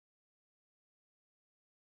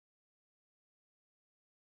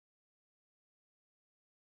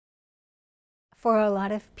For a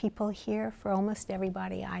lot of people here, for almost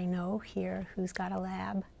everybody I know here who's got a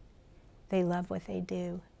lab, they love what they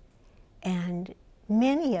do. And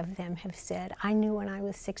many of them have said, I knew when I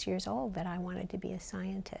was 6 years old that I wanted to be a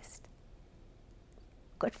scientist.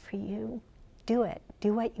 Good for you. Do it.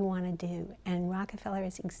 Do what you want to do. And Rockefeller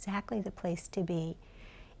is exactly the place to be.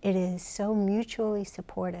 It is so mutually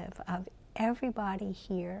supportive of everybody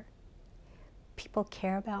here. People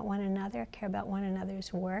care about one another, care about one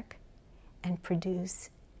another's work, and produce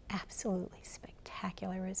absolutely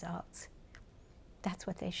spectacular results. That's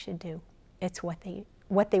what they should do. It's what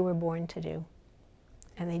they were born to do.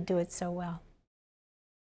 And they do it so well.